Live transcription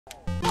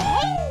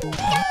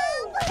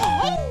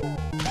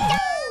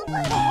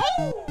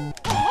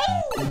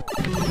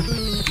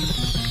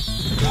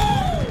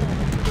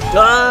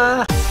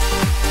Ah!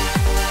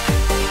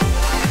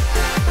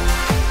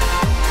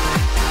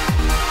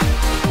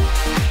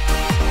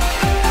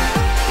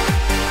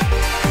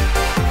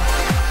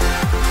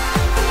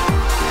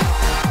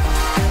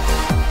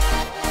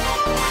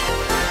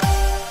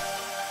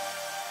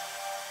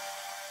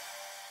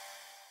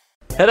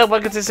 Hello,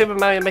 welcome to Super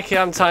Mario Maker.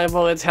 I'm Time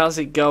Bullets. How's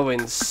it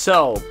going?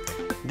 So,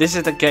 this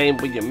is the game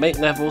where you make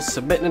levels,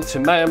 submit them to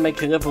Mario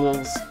Maker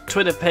Levels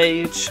Twitter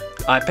page.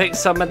 I pick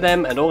some of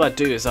them, and all I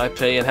do is I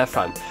play and have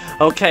fun.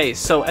 Okay,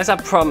 so as I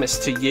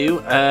promised to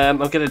you, I'm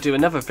going to do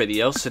another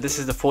video. So this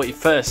is the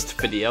 41st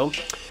video,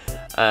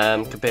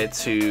 compared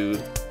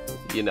to,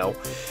 you know.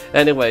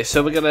 Anyway,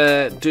 so we're going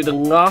to do the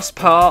last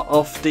part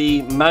of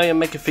the Mario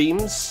Maker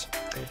themes.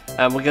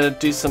 And we're going to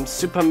do some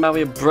Super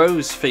Mario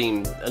Bros.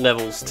 Theme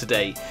levels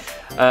today.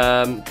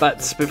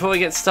 But before we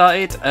get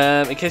started,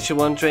 in case you're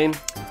wondering,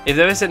 if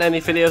there isn't any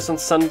videos on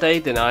Sunday,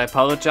 then I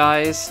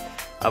apologize.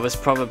 I was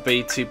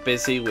probably too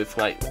busy with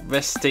like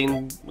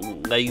resting,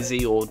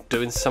 lazy, or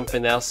doing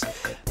something else.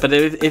 But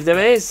if there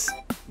is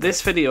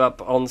this video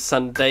up on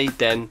Sunday,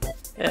 then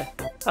yeah,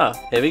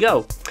 here we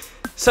go.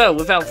 So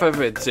without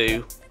further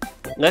ado,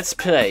 let's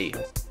play.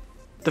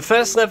 The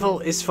first level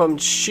is from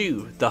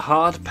Shu, the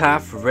hard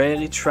path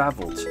rarely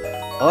traveled.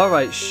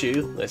 Alright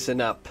Shu, listen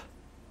up.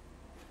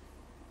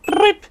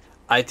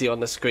 ID on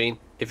the screen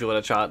if you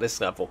want to try out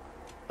this level.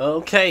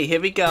 Okay, here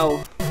we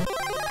go.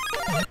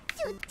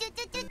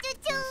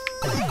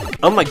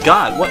 Oh my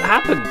god, what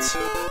happened?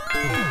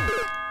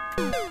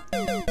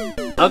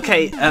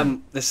 Okay,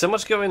 there's so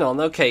much going on.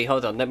 Okay,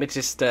 hold on, let me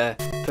just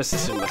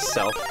position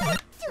myself.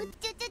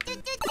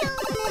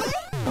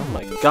 Oh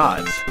my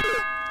god.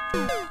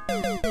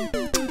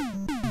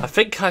 I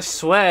think I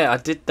swear I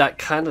did that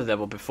kind of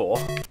level before.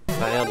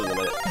 Hang on a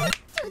minute.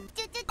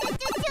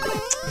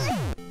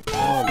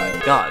 Oh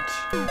my god.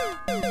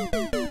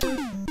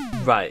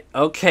 Right,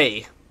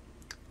 okay.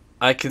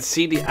 I can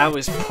see the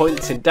arrows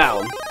pointing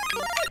down.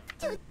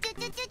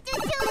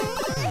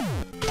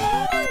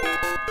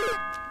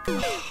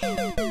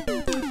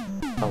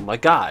 Oh my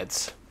god.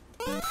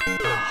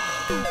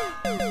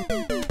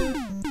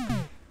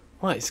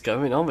 What is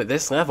going on with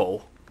this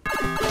level?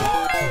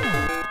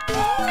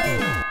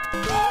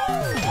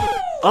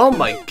 Oh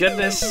my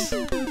goodness!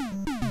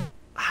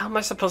 How am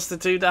I supposed to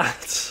do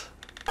that?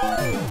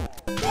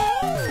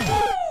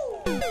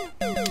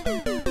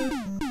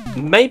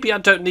 Maybe I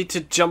don't need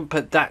to jump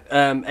at that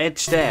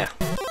edge there.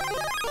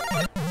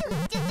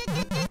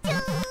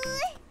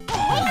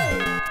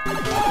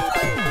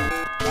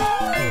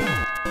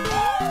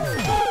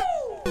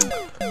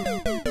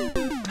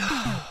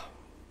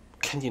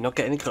 Can you not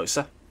get any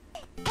closer?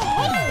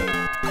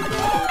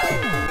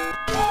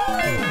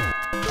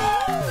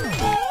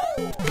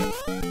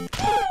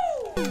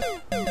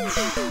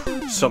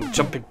 So I'm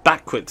jumping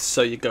backwards,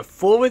 so you go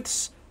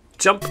forwards,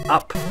 jump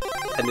up,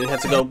 and then you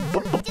have to go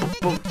boop, boop,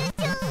 boop,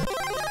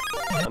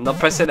 boop. I'm not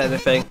pressing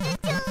anything.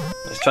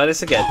 Let's try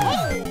this again.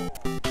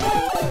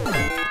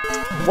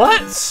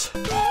 What?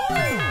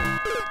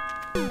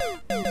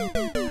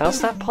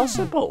 How's that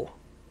possible?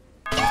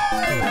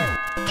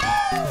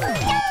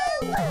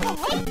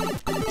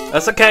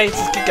 That's okay,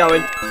 just keep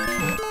going.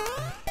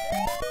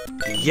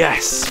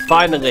 Yes,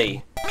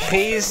 finally.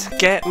 Please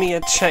get me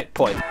a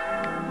checkpoint.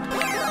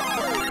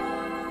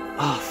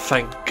 Oh,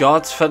 thank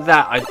God for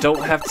that. I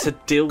don't have to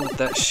deal with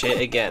that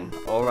shit again.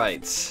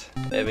 Alright,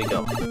 there we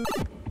go.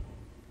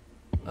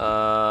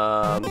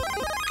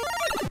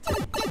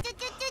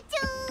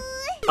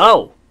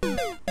 Oh!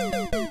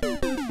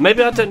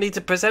 Maybe I don't need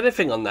to press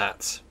anything on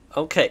that.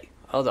 Okay,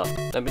 hold on.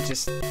 Let me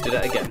just do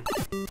that again.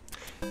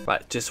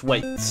 Right, just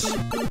wait.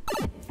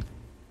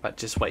 Right,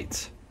 just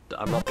wait.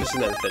 I'm not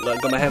pressing anything. Look,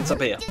 I've got my hands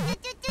up here.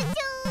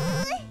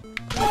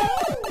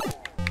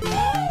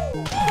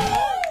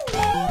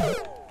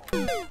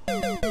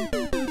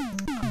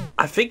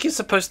 I think you're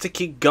supposed to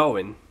keep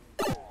going.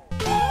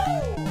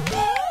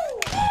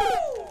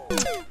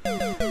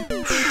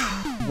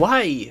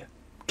 Why?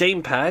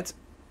 Gamepad?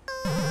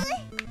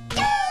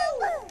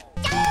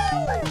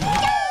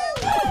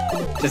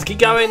 Just keep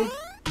going.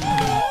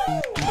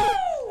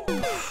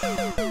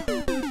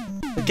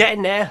 We're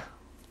getting there.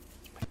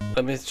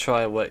 Let me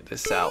try and work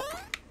this out.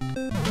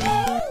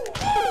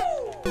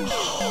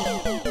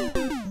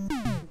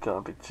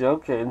 Gotta be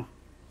joking.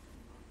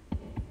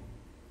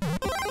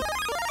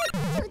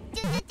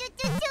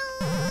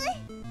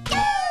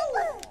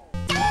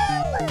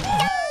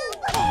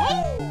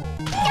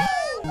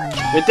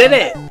 We did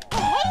it!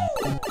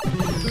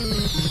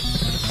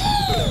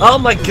 Oh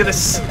my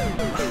goodness!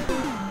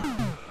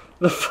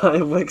 The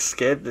fireworks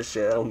scared the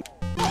shit out of me.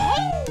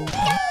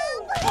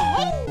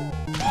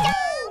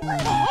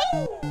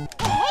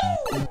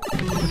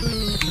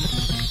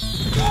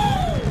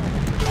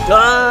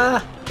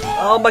 Ah!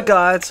 Oh my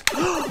god!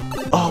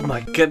 Oh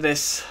my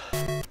goodness!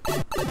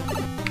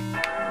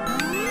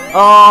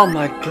 Oh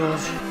my god!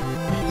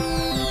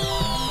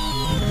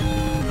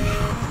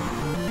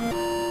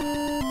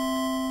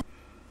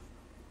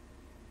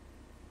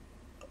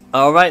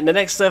 Alright, the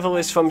next level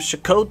is from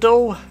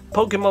Shokodo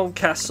Pokemon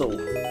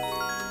Castle.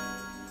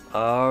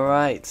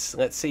 Alright,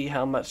 let's see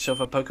how much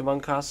of a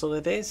Pokemon Castle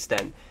it is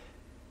then.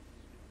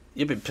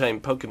 You've been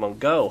playing Pokemon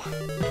Go.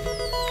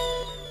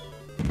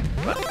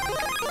 Right.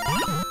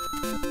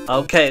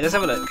 Okay, let's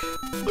have a look.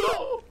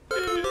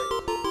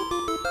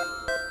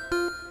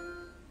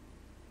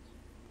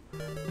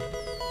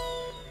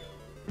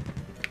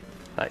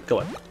 Right,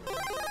 go on.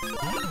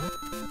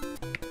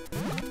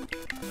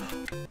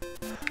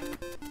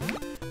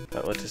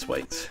 Right, we'll just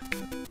wait.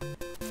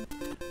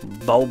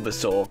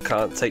 Bulbasaur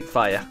can't take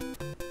fire.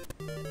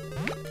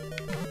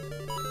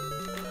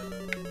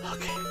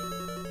 Okay.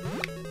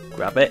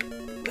 Grab it.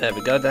 There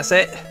we go, that's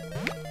it.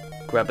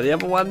 Grab the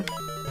other one.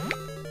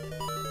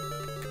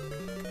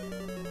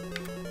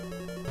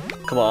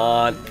 Come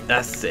on,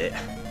 that's it.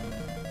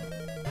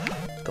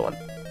 Go on.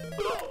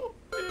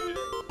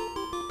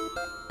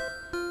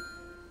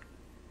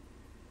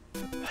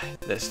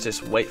 Let's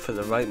just wait for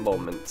the right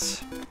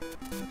moment.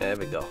 There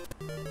we go.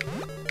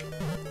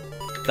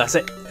 That's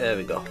it. There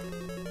we go.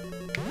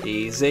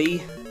 Easy.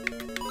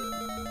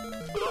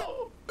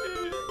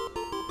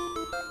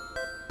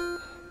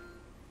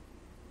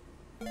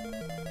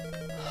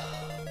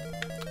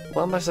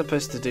 What am I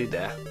supposed to do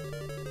there?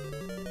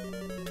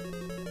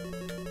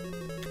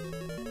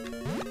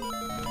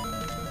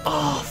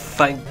 Oh,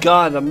 thank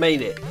God I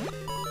made it.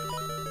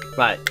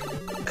 Right.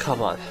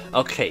 Come on.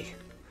 Okay.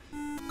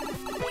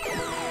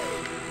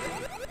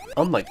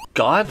 Oh my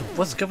God,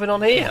 what's going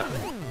on here?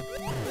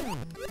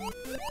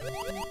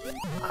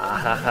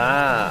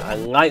 Ahaha, I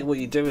like what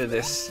you do with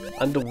this.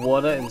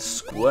 Underwater and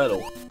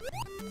Squirtle.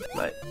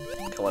 Right,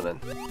 come on then.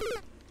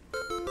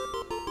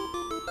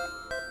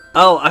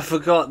 Oh, I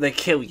forgot they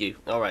kill you.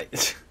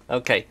 Alright,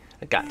 okay,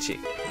 I got you.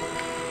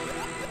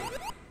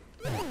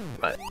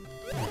 Right,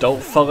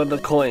 don't follow the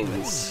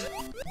coins.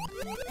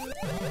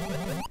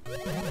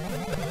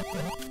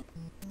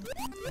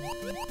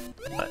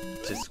 Right,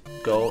 just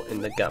go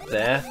in the gap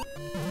there.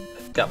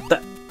 Gap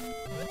there.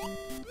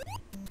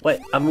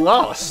 Wait, I'm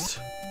lost.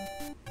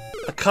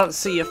 I can't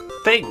see a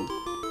thing.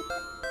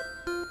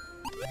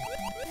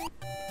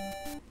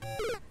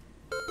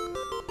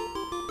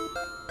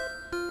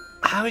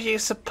 How are you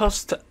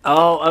supposed to?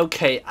 Oh,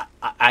 okay.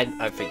 I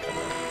think I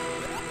know.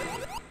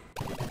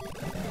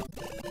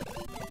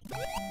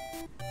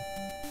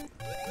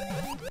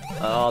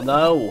 Oh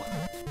no.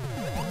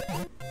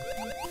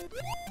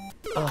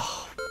 Oh.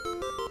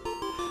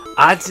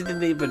 I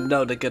didn't even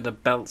know they're gonna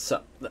bounce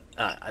up.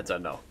 I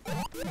don't know.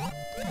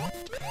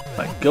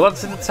 Right, go up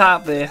to the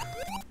top there.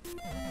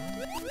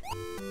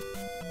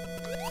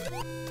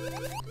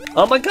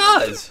 Oh my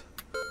God!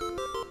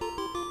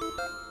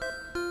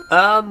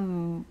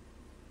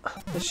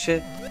 The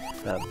shit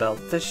about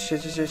the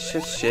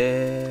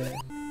shit.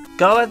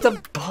 Go at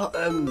the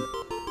bottom.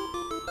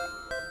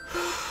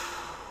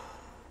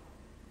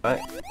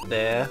 Right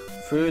there,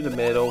 through the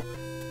middle.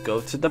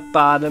 Go to the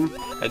bottom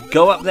and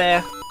go up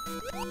there.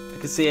 I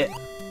can see it.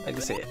 I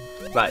can see it.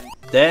 Right,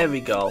 there we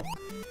go.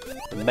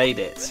 I made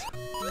it.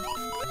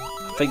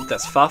 I think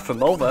that's far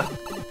from over.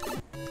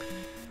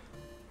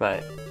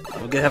 Right.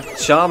 We're gonna have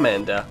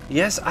Charmander.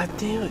 Yes, I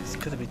knew it's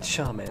gonna be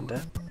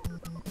Charmander.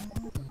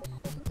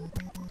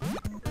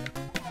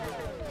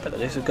 But at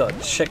least we've got a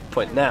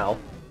checkpoint now.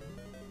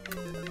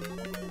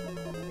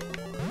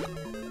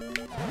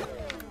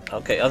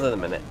 Okay, other than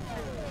a minute.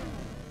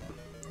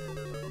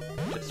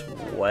 Just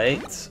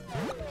wait.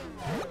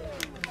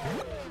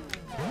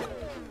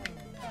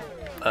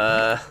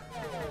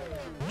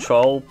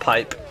 Troll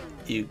pipe.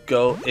 You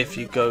go if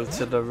you go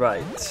to the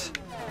right.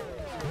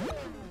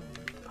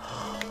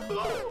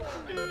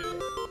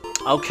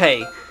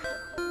 Okay.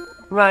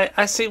 Right,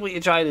 I see what you're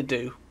trying to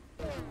do.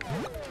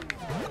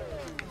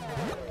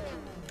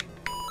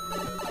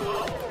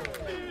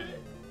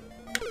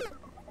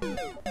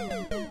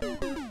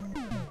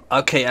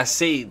 Okay, I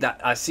see that.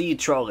 I see you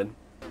trolling.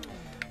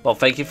 Well,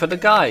 thank you for the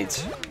guide.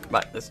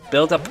 Right, let's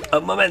build up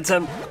a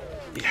momentum.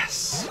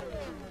 Yes.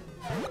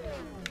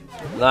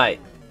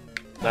 Right.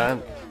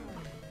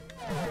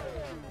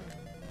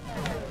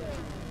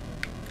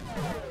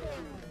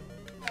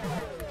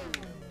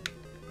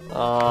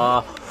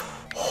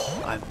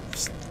 I've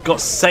got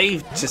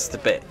saved just a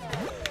bit.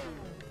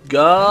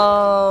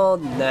 Go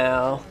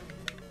now.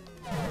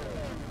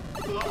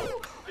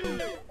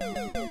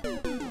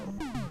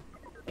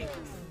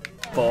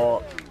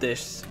 For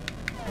this.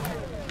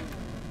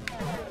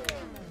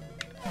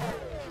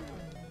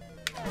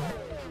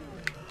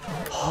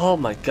 Oh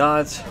my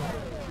God.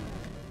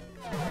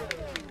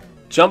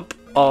 Jump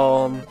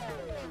on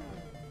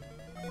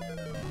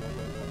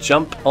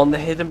the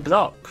hidden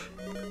block.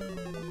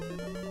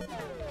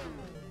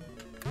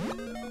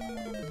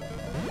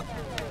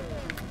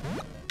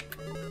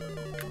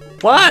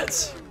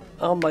 What?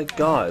 Oh my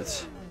God.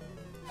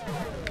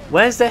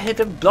 Where's the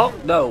hidden block?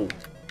 No.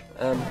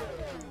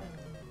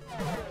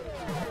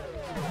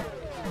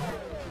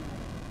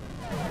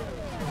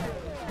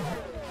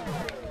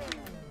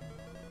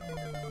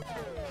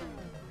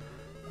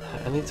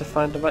 I need to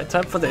find the right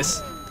time for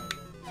this.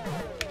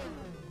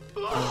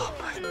 Oh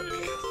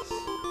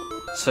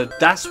So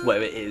that's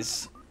where it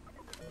is.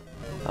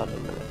 Hold on a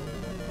minute.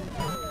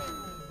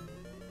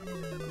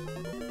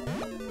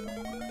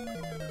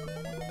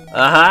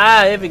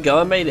 Aha! Here we go.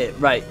 I made it.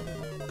 Right.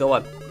 Go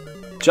on.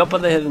 Jump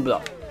on the hidden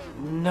block.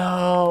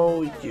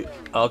 No, you.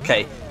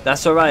 Okay,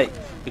 that's all right.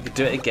 We could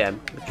do it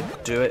again. We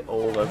could do it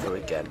all over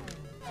again.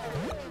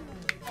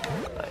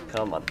 Right,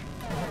 come on.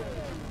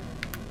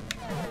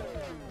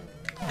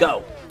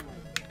 Go.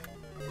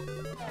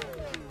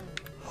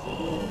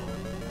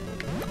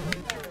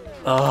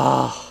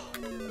 Oh,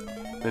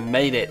 we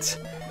made it.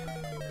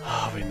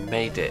 Oh, we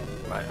made it.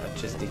 Right, I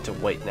just need to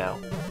wait now.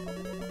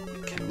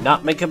 We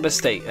cannot make a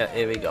mistake.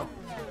 Here we go.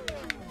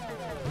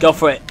 Go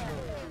for it.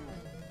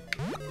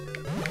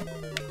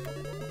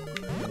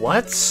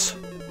 What?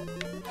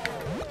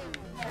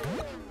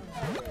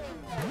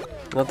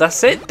 Well,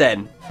 that's it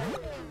then.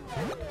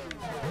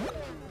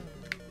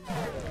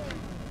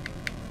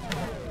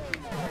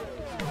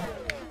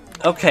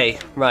 Okay,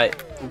 right.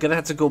 I'm gonna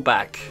have to go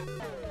back.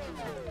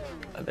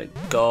 And then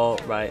go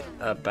right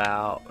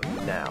about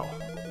now.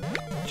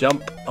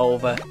 Jump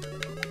over.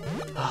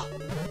 Oh,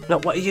 no,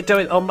 what are you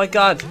doing? Oh my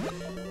god.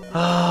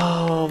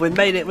 Oh, we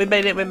made it, we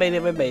made it, we made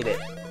it, we made it.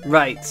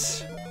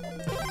 Right.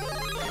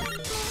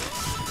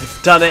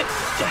 We've done it.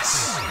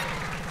 Yes.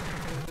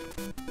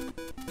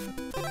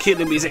 Cue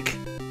the music.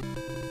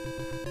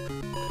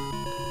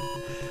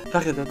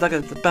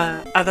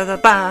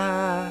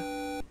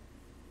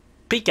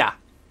 Pika.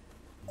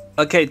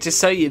 Okay, just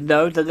so you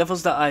know, the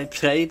levels that I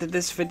played in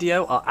this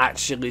video are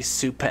actually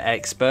super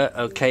expert.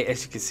 Okay,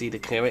 as you can see, the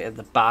clear rate at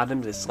the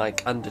bottom is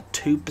like under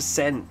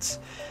 2%.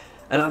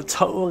 And I've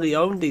totally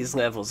owned these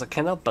levels. I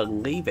cannot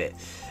believe it.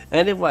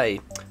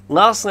 Anyway,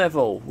 last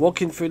level,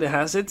 walking through the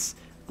hazards.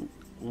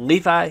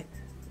 Levi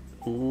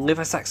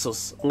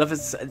Saxos.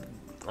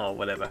 Oh,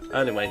 whatever.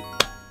 Anyway,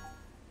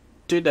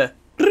 do the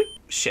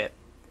shit.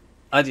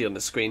 ID on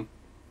the screen.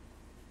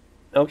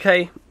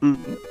 Okay.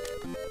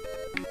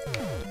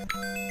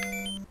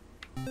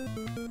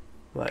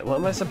 Right, what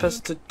am I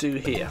supposed to do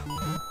here?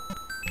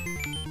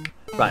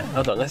 Right,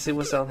 hold on. Let's see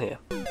what's down here.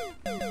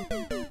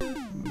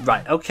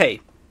 Right, okay.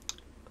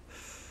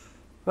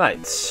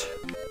 Right.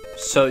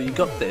 So you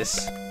got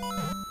this.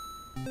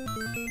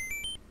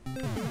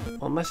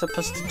 What am I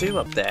supposed to do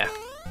up there?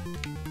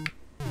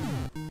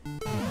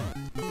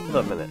 Hold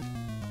on a minute.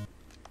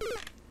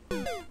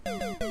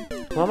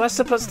 What am I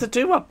supposed to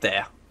do up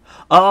there?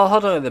 Oh,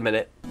 hold on a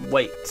minute.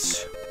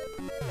 Wait.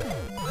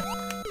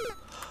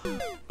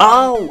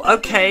 Oh,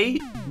 okay.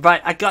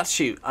 Right, I got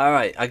you.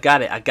 Alright, I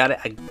got it. I got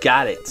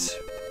it.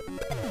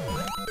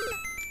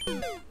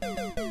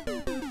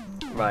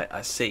 Right,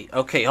 I see.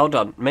 Okay, hold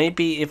on.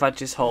 Maybe if I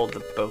just hold the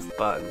both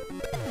buttons.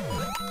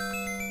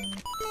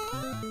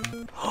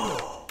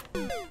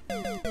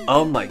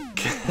 Oh my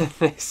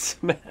goodness.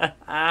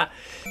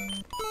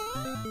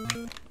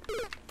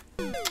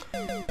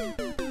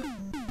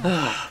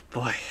 Oh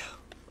boy.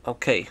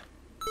 Okay.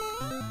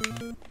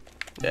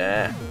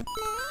 Yeah.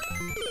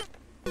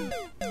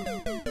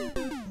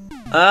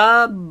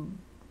 I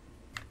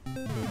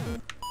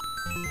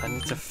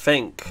need to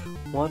think.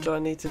 What do I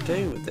need to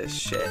do with this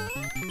shit?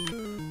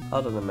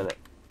 Hold on a minute.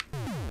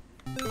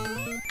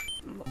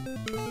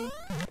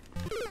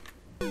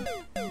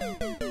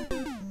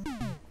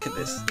 Look at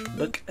this.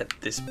 Look at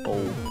this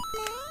ball.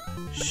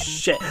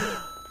 Shit.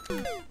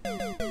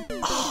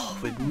 Oh,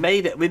 we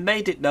made it. We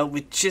made it. No,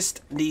 we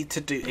just need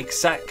to do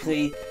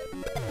exactly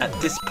at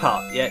this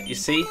part. Yeah, you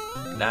see?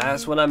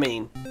 That's what I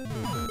mean.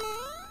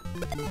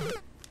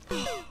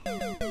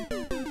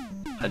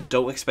 I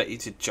don't expect you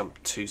to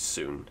jump too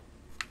soon.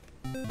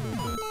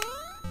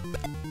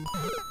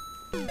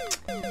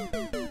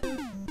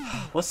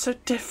 What's so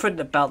different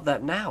about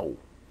that now?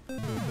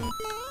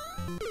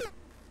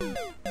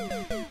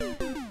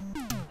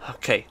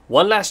 Okay,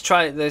 one last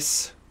try at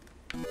this.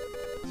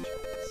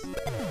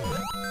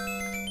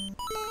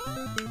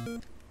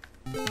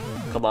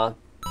 Come on.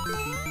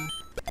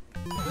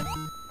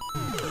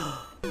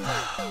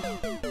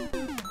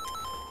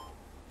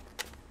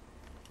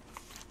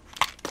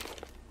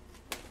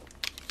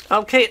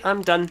 Okay,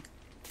 I'm done.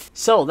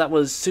 So, that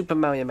was Super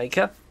Mario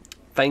Maker.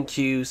 Thank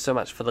you so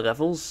much for the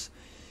levels.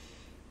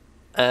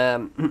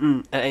 At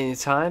any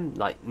time,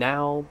 like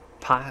now,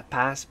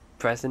 past,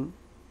 present,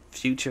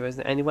 future, isn't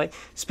it? Anyway,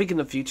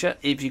 speaking of future,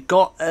 if you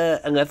got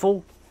a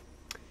level,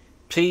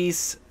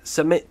 please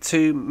submit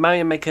to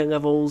Mario Maker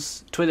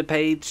Levels Twitter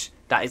page.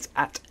 That is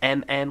at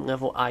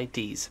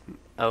mmlevelids.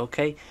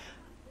 Okay?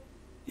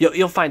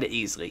 You'll find it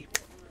easily.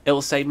 It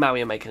will say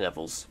Mario Maker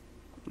Levels.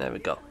 There we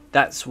go.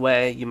 That's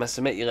where you must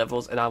submit your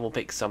levels, and I will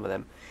pick some of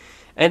them.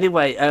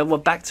 Anyway, we're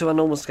back to our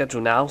normal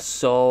schedule now,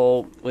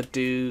 so we'll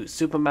do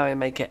Super Mario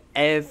Maker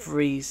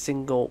every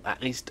single,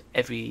 at least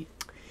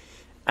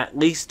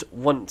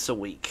once a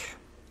week.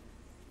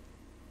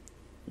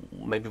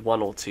 Maybe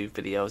 1 or 2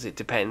 videos, it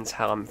depends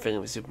how I'm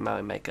feeling with Super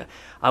Mario Maker.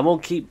 I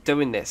won't keep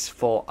doing this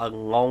for a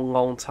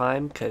long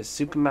time, because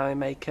Super Mario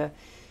Maker,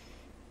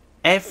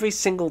 every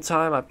single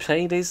time I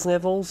play these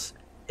levels,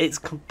 it's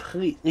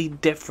completely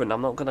different,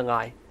 I'm not gonna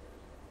lie.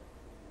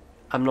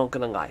 I'm not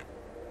gonna lie.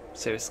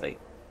 Seriously.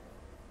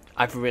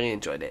 I've really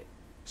enjoyed it.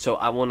 So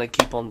I want to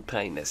keep on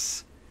playing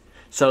this.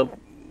 So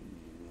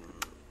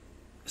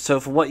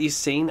for what you've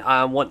seen,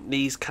 I want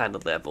these kind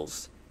of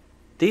levels.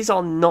 These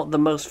are not the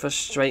most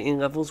frustrating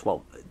levels.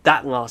 Well,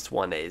 that last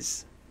one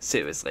is.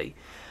 Seriously.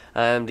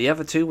 The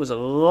other two was a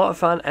lot of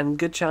fun and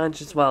good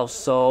challenge as well.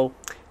 So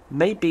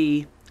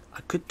maybe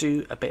I could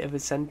do a bit of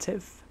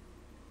incentive.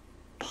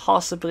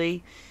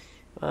 Possibly.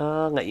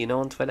 I'll let you know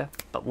on Twitter.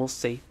 But we'll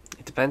see.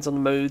 It depends on the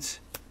mood.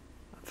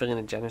 I'm feeling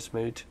a generous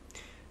mood.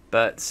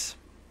 But...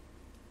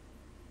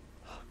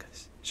 oh,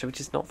 goodness. Should we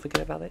just not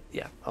forget about it?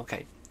 Yeah,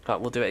 okay. Right,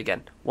 we'll do it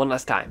again. One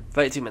last time.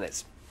 32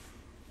 minutes.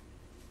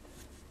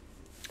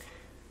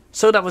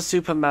 So that was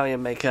Super Mario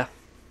Maker.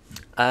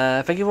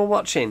 Thank you for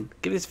watching.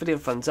 Give this video a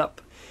thumbs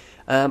up.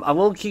 I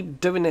will keep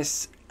doing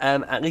this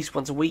at least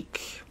once a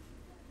week.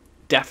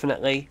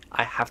 Definitely.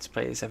 I have to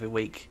play this every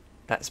week.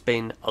 That's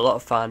been a lot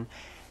of fun.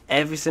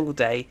 Every single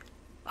day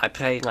I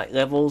play like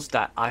levels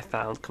that I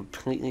found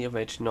completely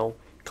original,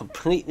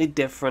 completely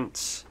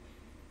different.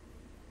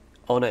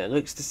 Oh no, it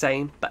looks the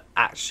same, but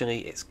actually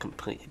it's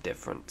completely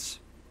different.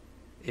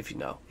 If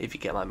you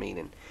get my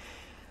meaning.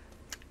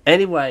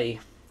 Anyway,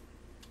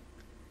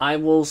 I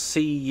will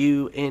see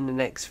you in the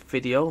next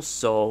video,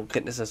 so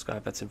hit the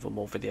subscribe button for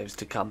more videos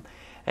to come.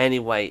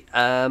 Anyway,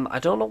 I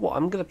don't know what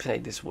I'm going to play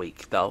this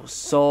week, though,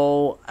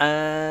 so,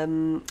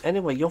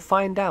 anyway, you'll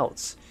find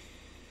out.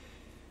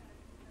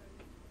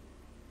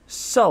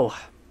 So,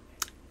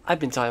 I've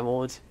been Time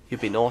Lord,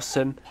 you've been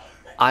awesome.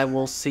 I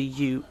will see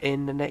you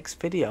in the next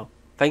video.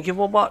 Thank you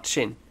for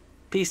watching.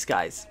 Peace,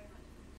 guys.